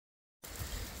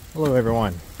Hello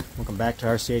everyone, welcome back to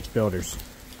RCH Builders.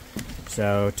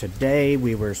 So today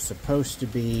we were supposed to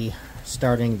be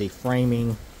starting the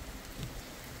framing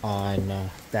on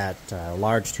that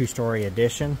large two-story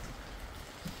addition,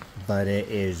 but it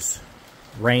is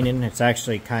raining. It's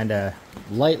actually kind of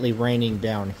lightly raining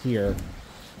down here,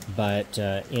 but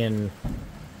in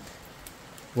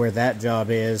where that job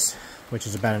is, which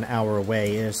is about an hour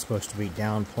away, it is supposed to be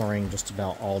downpouring just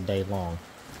about all day long.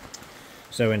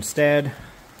 So instead,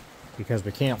 because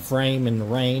we can't frame in the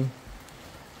rain,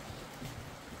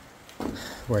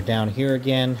 we're down here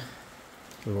again.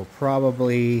 We will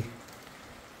probably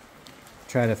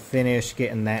try to finish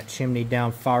getting that chimney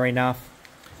down far enough,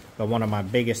 but one of my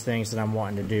biggest things that I'm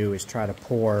wanting to do is try to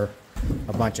pour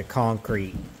a bunch of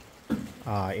concrete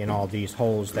in all these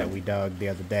holes that we dug the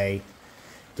other day.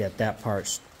 Get that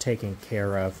part taken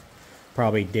care of.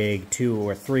 Probably dig 2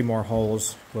 or 3 more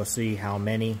holes. We'll see how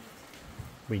many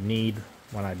we need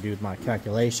when I do my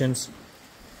calculations,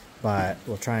 but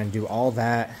we'll try and do all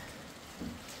that,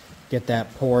 get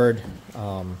that poured.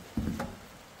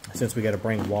 Since we got to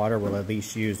bring water, we'll at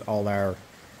least use all our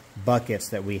buckets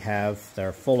that we have that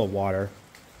are full of water,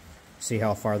 see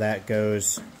how far that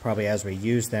goes. Probably as we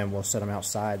use them, we'll set them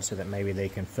outside so that maybe they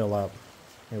can fill up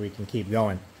and we can keep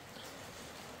going.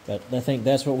 But I think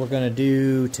that's what we're going to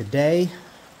do today,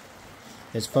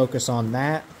 is focus on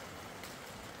that.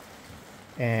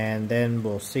 And then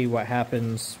we'll see what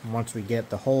happens once we get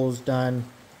the holes done,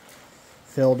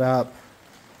 filled up.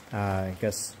 I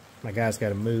guess my guys got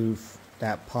to move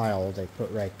that pile they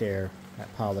put right there,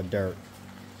 that pile of dirt.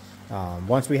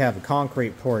 Once we have the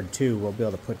concrete poured too, we'll be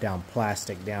able to put down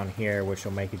plastic down here, which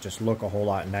will make it just look a whole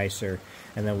lot nicer.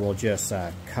 And then we'll just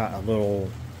cut a little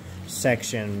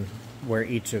section where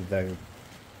each of the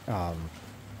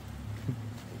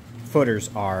footers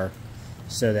are,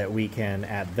 so that we can,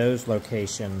 at those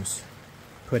locations,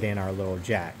 put in our little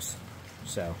jacks.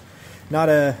 So, not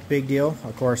a big deal.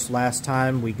 Of course, last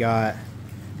time we got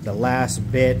the last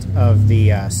bit of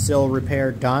the sill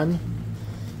repair done.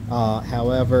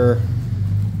 However,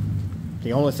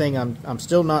 the only thing I'm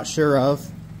still not sure of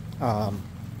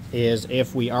is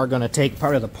if we are going to take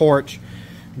part of the porch,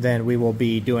 then we will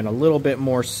be doing a little bit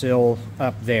more sill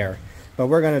up there. But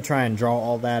we're going to try and draw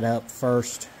all that up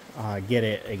first. Get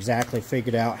it exactly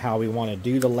figured out how we want to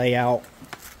do the layout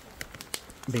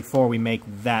before we make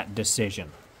that decision.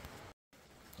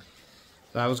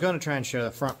 So I was going to try and show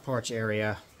the front porch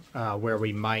area where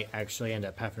we might actually end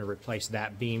up having to replace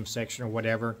that beam section or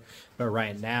whatever, but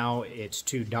right now it's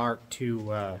too dark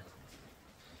to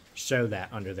show that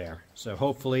under there. So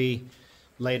hopefully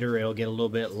later it'll get a little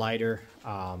bit lighter.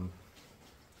 Kind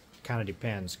of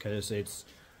depends, because it's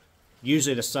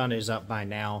usually the sun is up by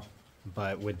now,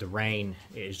 but with the rain,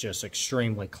 it's just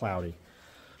extremely cloudy.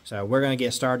 So we're going to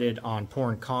get started on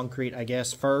pouring concrete, I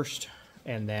guess, first,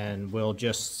 and then we'll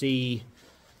just see,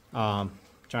 trying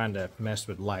to mess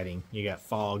with lighting. You got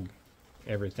fog,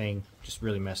 everything, just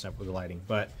really messing up with the lighting.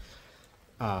 But,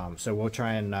 so we'll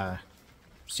try and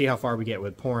see how far we get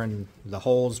with pouring the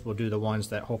holes. We'll do the ones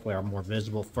that hopefully are more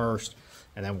visible first,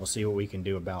 and then we'll see what we can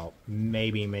do about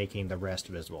maybe making the rest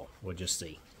visible. We'll just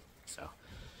see. So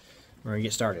we're going to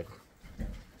get started.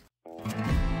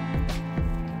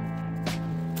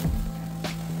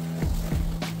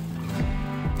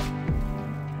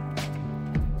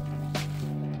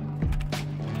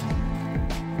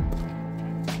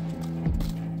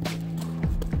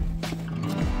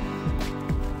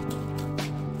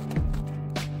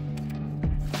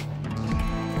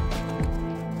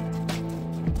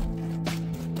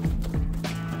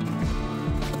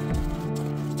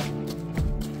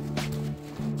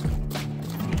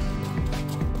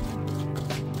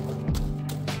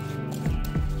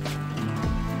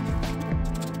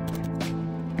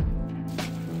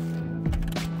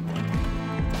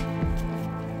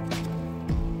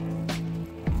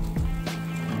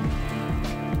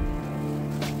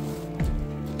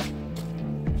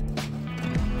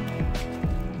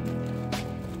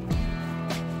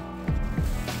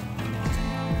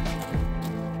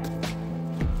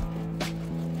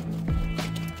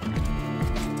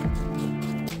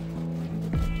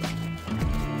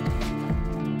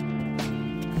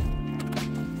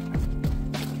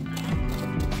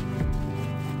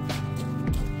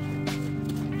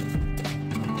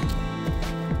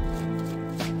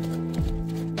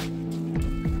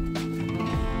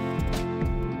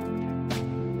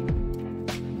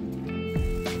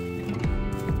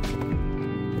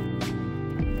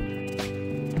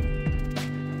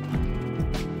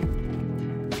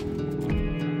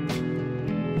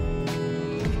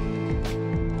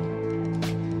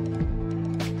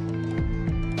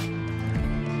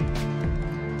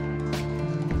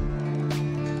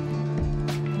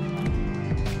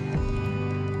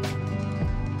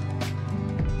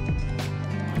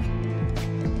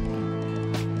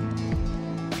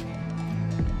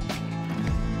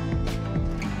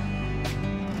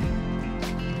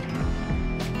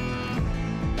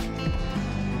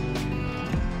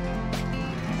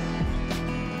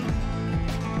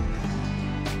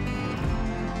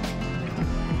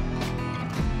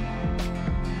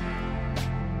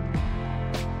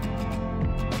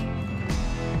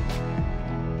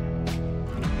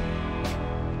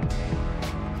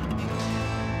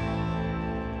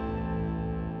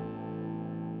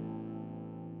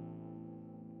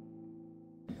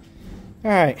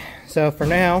 Alright, so for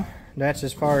now, that's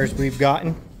as far as we've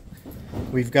gotten.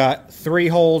 We've got 3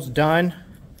 holes done.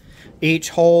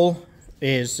 Each hole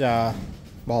is,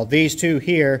 well, these 2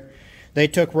 here, they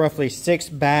took roughly 6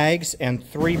 bags and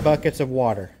 3 buckets of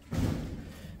water.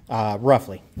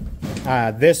 Roughly.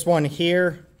 This one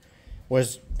here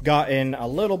was gotten a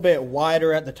little bit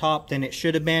wider at the top than it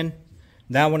should have been.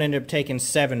 That one ended up taking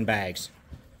 7 bags.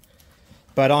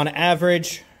 But on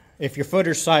average, if your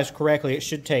footer's sized correctly, it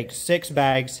should take 6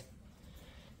 bags,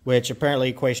 which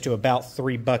apparently equates to about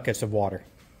 3 buckets of water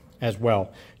as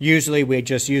well. Usually we're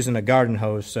just using a garden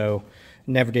hose, so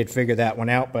never did figure that one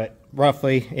out, but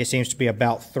roughly it seems to be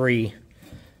about 3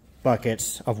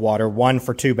 buckets of water, 1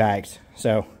 for 2 bags.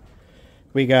 So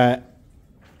we got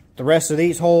the rest of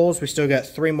these holes. We still got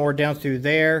 3 more down through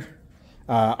there.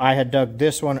 I had dug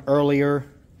this one earlier,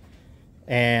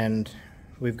 and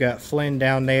we've got Flynn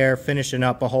down there finishing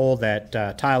up a hole that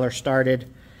Tyler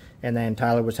started, and then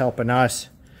Tyler was helping us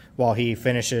while he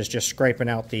finishes just scraping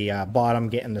out the bottom,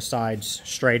 getting the sides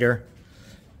straighter.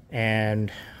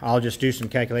 And I'll just do some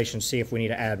calculations, see if we need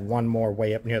to add 1 more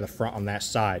way up near the front on that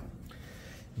side.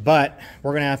 But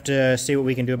we're going to have to see what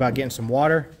we can do about getting some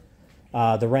water.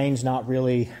 The rain's not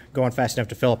really going fast enough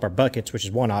to fill up our buckets, which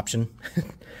is one option.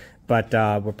 But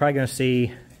we're probably going to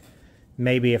see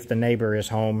maybe if the neighbor is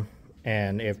home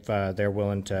and if they're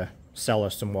willing to sell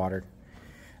us some water.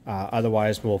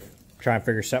 Otherwise, we'll try and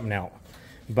figure something out.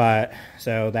 But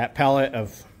so that pallet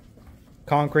of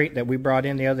concrete that we brought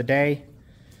in the other day,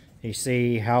 you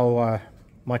see how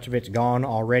much of it's gone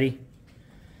already.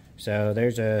 So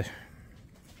there's a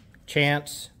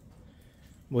chance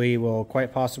we will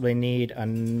quite possibly need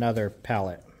another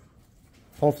pallet.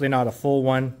 Hopefully not a full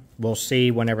one. We'll see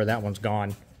whenever that one's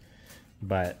gone.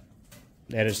 But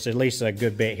that is at least a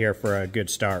good bit here for a good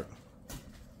start.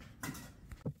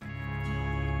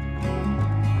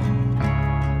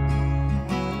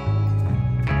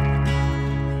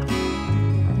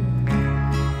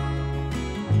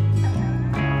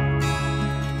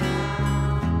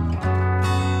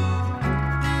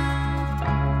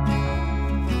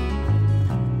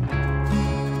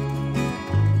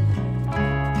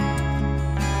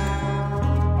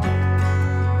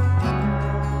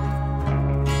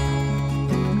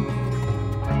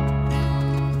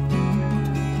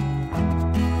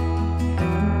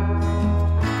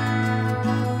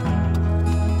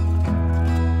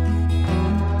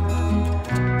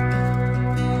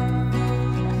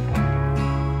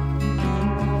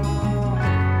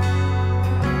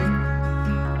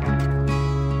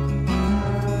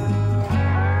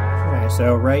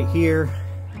 So right here,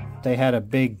 they had a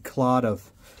big pile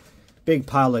of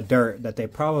dirt that they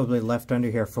probably left under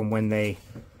here from when they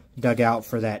dug out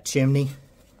for that chimney.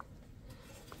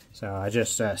 So I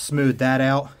just smoothed that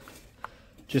out.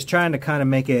 Just trying to kind of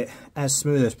make it as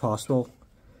smooth as possible,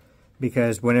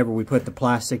 because whenever we put the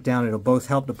plastic down, it'll both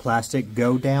help the plastic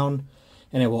go down,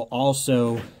 and it will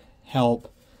also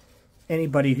help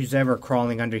anybody who's ever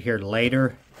crawling under here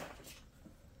later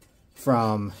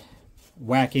from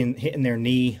hitting their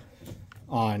knee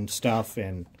on stuff,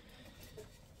 and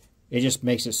it just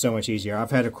makes it so much easier. I've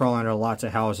had to crawl under lots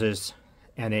of houses,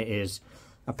 and it is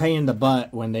a pain in the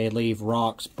butt when they leave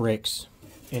rocks, bricks,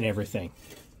 and everything.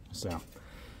 So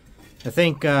I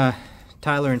think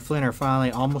Tyler and Flynn are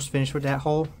finally almost finished with that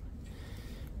hole.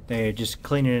 They're just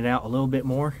cleaning it out a little bit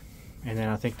more, and then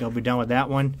I think they'll be done with that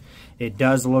one. It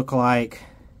does look like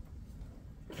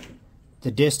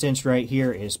the distance right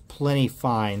here is plenty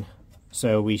fine,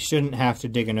 so we shouldn't have to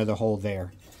dig another hole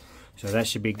there. So that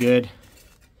should be good.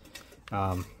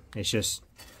 It's just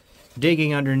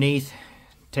digging underneath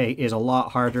is a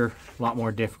lot harder, a lot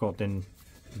more difficult than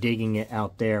digging it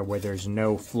out there where there's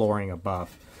no flooring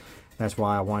above. That's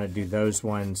why I want to do those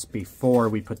ones before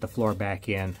we put the floor back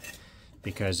in,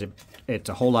 because it's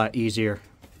a whole lot easier.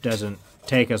 Doesn't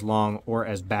take as long or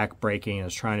as back-breaking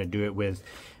as trying to do it with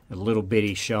a little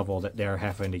bitty shovel that they're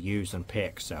having to use and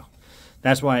pick. So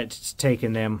that's why it's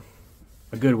taken them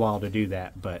a good while to do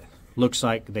that, but looks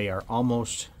like they are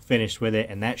almost finished with it,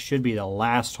 and that should be the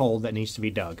last hole that needs to be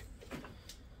dug.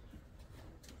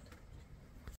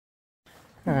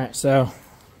 Alright, so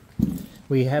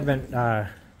we haven't been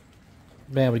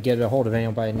able to get a hold of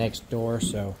anybody next door,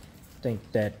 so I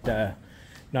think that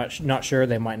not sure,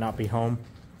 they might not be home.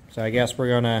 So I guess we're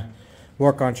gonna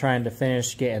work on trying to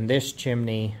finish getting this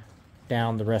chimney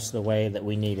down the rest of the way that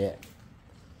we need it.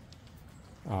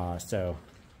 So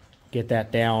get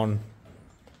that down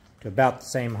to about the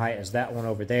same height as that one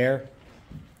over there,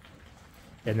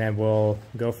 and then we'll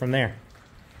go from there.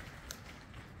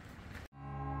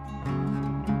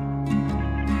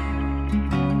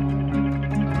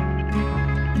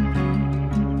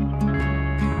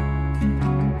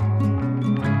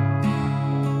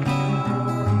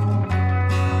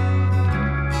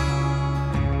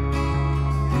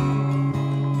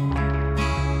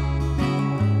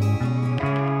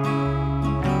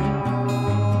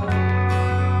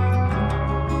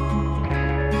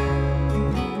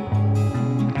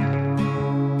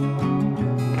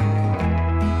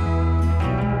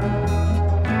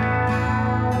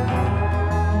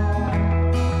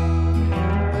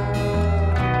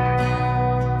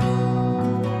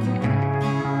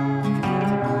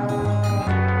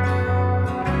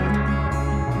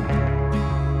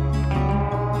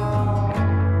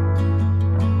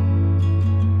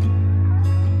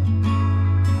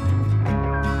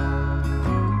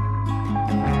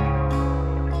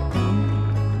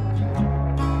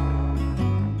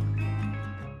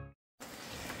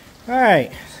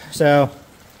 right, so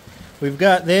we've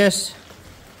got this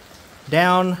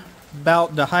down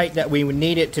about the height that we would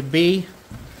need it to be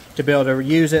able to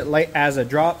use it as a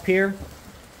drop pier.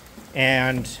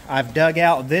 And I've dug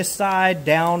out this side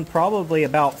down probably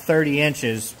about 30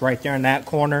 inches right there in that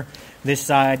corner. This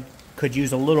side could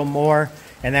use a little more.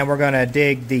 And then we're going to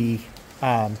dig the,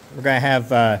 we're going to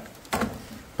have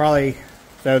probably,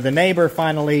 so the neighbor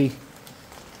finally,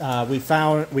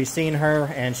 we seen her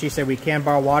and she said we can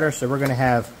borrow water. So we're going to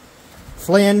have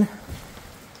Flynn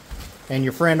and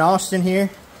your friend Austin here.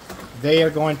 They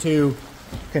are going to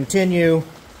continue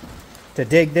to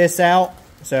dig this out.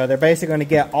 So they're basically going to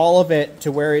get all of it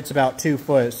to where it's about 2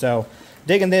 foot. So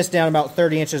digging this down about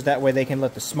 30 inches, that way they can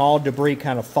let the small debris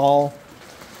kind of fall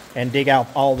and dig out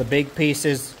all the big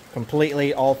pieces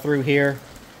completely all through here.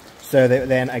 So that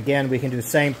then again, we can do the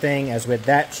same thing as with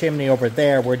that chimney over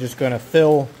there. We're just going to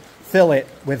fill it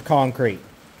with concrete.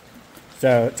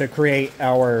 So to create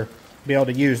be able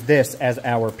to use this as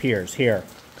our piers here.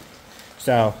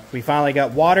 So we finally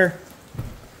got water.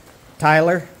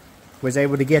 Tyler was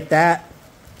able to get that.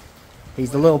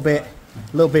 He's a little bit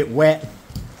wet,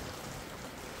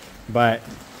 but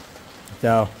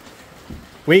so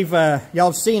we've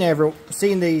y'all have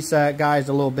seen these guys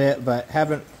a little bit, but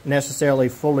haven't necessarily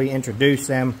fully introduced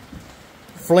them.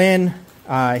 Flynn,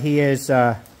 he is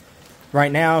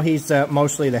right now he's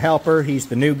mostly the helper. He's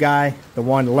the new guy, the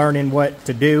one learning what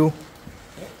to do.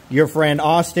 Your friend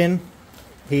Austin,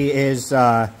 he is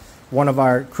one of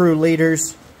our crew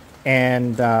leaders,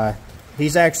 and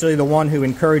he's actually the one who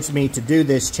encouraged me to do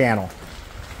this channel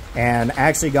and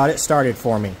actually got it started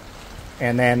for me.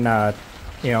 And then,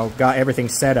 you know, got everything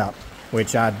set up,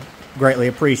 which I greatly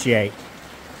appreciate.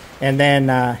 And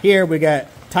then here we got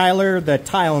Tyler, the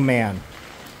tile man.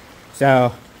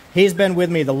 So he's been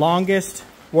with me the longest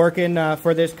working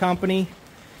for this company.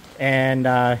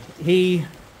 And he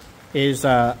is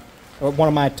one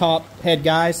of my top head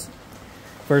guys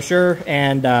for sure.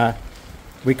 And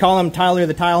we call him Tyler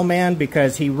the Tile Man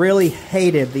because he really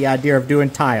hated the idea of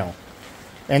doing tile.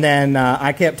 And then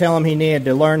I kept telling him he needed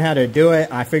to learn how to do it.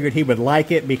 I figured he would like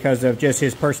it because of just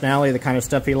his personality, the kind of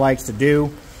stuff he likes to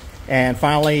do. And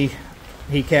finally,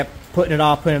 he kept putting it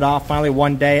off. Finally,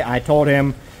 one day, I told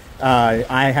him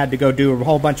I had to go do a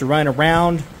whole bunch of running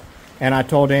around. And I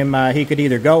told him he could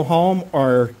either go home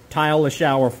or tile the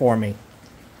shower for me.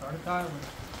 Started tiling.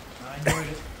 I enjoyed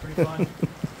it. Pretty fun.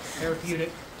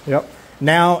 Therapeutic. Yep.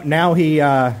 Now he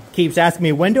keeps asking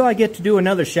me, when do I get to do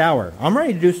another shower? I'm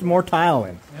ready to do some more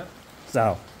tiling.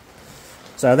 Yep.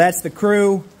 So that's the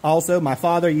crew. Also, my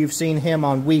father, you've seen him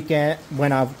on weekend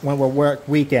when we work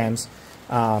weekends.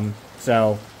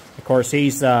 So of course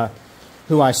he's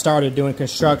who I started doing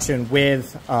construction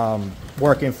with,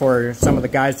 working for some of the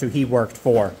guys who he worked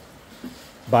for.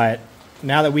 But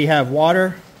now that we have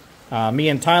water, me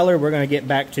and Tyler, we're going to get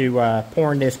back to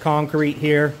pouring this concrete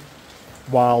here,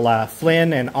 while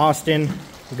Flynn and Austin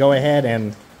go ahead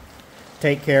and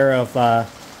take care of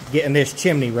getting this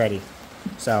chimney ready.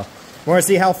 So we're going to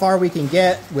see how far we can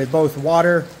get with both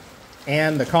water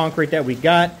and the concrete that we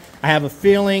got. I have a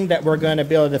feeling that we're going to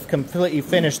be able to completely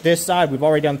finish this side. We've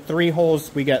already done 3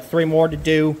 holes. We got 3 more to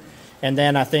do. And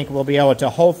then I think we'll be able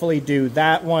to hopefully do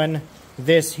that one,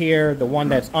 this here, the one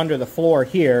that's under the floor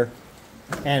here.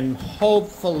 And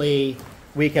hopefully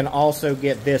we can also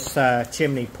get this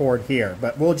chimney poured here,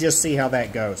 but we'll just see how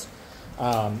that goes.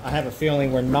 I have a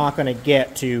feeling we're not going to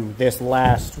get to this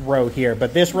last row here,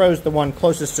 but this row is the one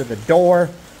closest to the door.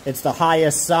 It's the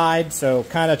highest side, so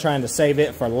kind of trying to save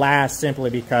it for last, simply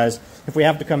because if we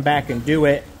have to come back and do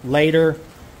it later,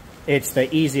 it's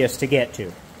the easiest to get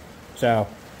to. So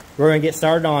we're going to get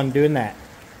started on doing that.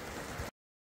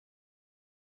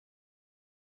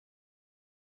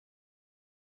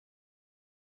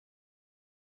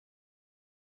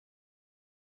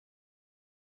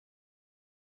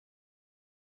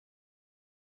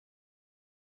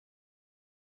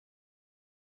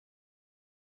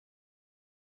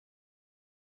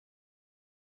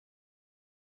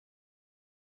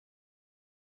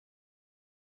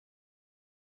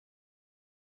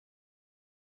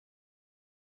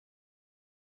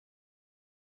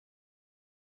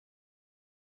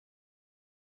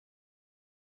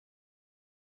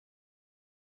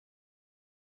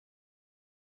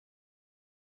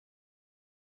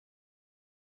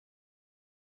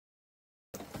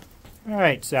 All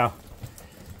right, so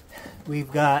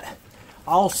we've got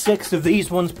all 6 of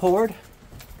these ones poured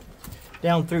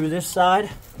down through this side.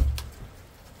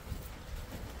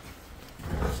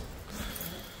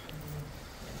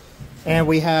 And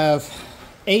we have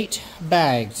 8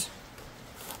 bags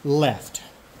left.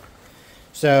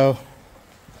 So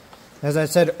As I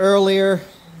said earlier,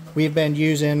 we've been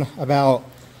using about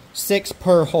 6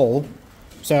 per hole.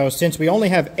 So since we only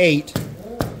have 8,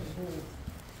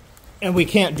 and we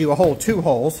can't do a whole 2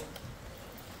 holes,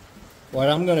 what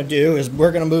I'm going to do is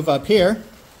we're going to move up here,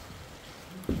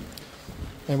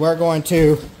 and we're going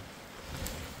to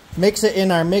mix it in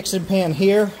our mixing pan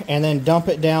here, and then dump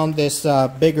it down this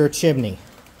bigger chimney.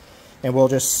 And we'll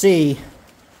just see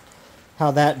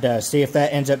how that does. See if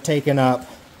that ends up taking up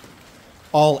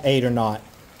all 8 or not.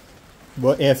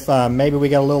 Well, if maybe we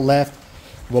got a little left,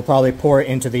 we'll probably pour it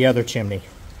into the other chimney.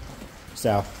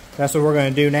 So that's what we're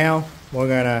going to do now. We're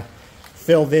going to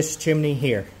fill this chimney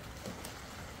here.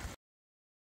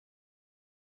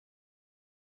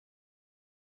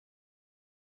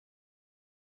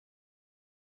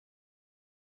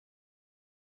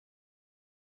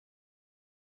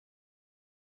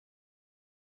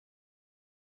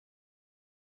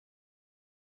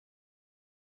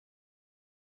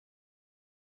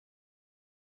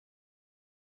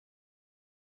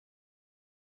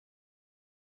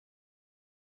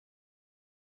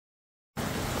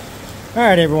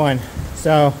 Alright everyone,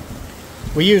 so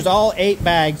we used all 8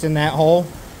 bags in that hole,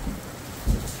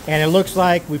 and it looks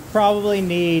like we probably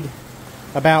need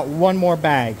about 1 more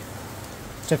bag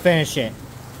to finish it.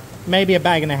 Maybe a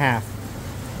bag and a half,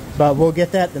 but we'll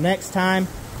get that the next time.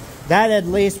 That at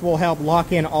least will help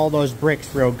lock in all those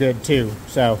bricks real good too.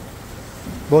 So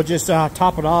we'll just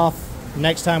top it off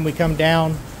next time we come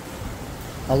down,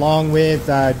 along with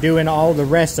doing all the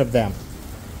rest of them.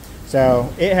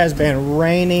 So it has been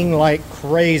raining like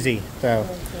crazy. So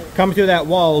coming through that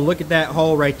wall, look at that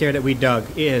hole right there that we dug.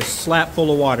 It is slap full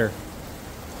of water.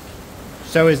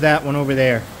 So is that one over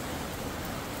there.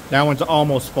 That one's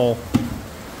almost full.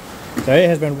 So it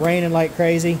has been raining like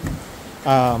crazy.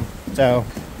 So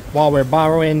while we're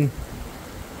borrowing,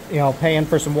 paying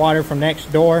for some water from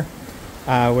next door,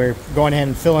 we're going ahead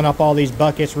and filling up all these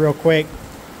buckets real quick,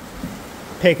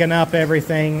 picking up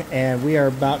everything, and we are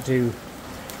about to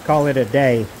call it a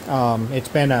day. It's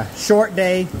been a short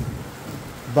day,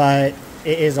 but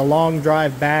it is a long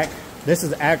drive back. This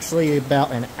is actually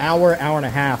about an hour, hour and a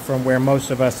half from where most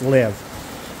of us live.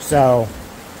 So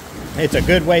it's a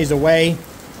good ways away.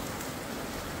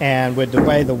 And with the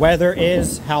way the weather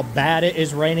is, how bad it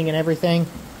is raining and everything,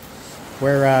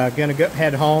 we're gonna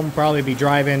head home, probably be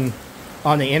driving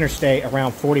on the interstate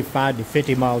around 45 to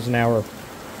 50 miles an hour.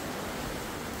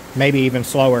 Maybe even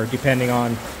slower, depending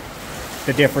on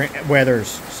the different weathers.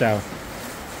 So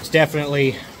it's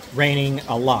definitely raining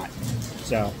a lot.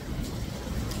 So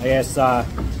I guess like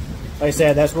I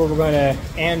said, that's where we're going to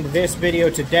end this video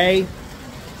today.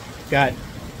 Got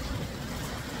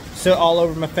soot all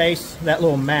over my face. That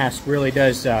little mask really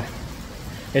does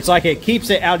it's like it keeps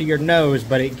it out of your nose,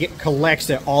 but it collects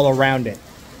it all around it,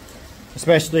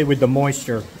 especially with the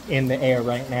moisture in the air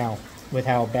right now, with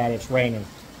how bad it's raining,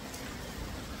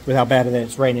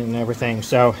 and everything.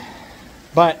 So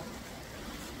but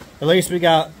at least we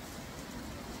got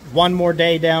 1 more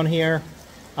day down here.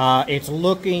 It's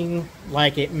looking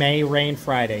like it may rain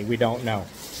Friday. We don't know.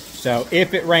 So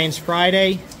if it rains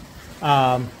Friday,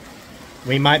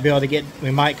 we might be able to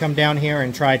we might come down here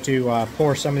and try to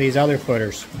pour some of these other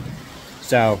footers.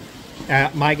 So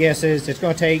my guess is it's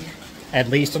going to take at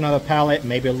least another pallet,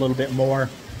 maybe a little bit more.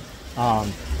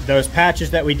 Those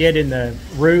patches that we did in the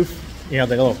roof, the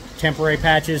little temporary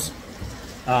patches,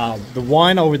 the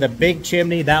one over the big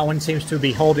chimney, that one seems to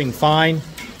be holding fine.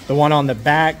 The one on the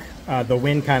back, the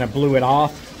wind kind of blew it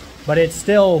off, but it's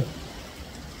still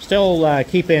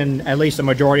keeping at least the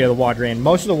majority of the water in.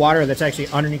 Most of the water that's actually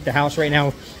underneath the house right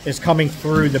now is coming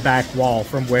through the back wall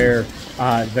from where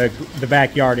the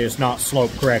backyard is not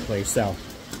sloped correctly. So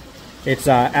it's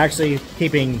actually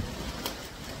keeping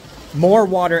more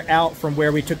water out from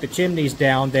where we took the chimneys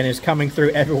down than is coming through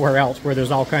everywhere else where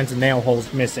there's all kinds of nail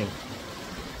holes missing.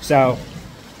 So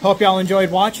hope y'all enjoyed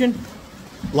watching.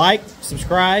 Like,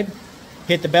 subscribe,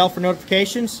 hit the bell for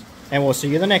notifications, and we'll see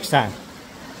you the next time.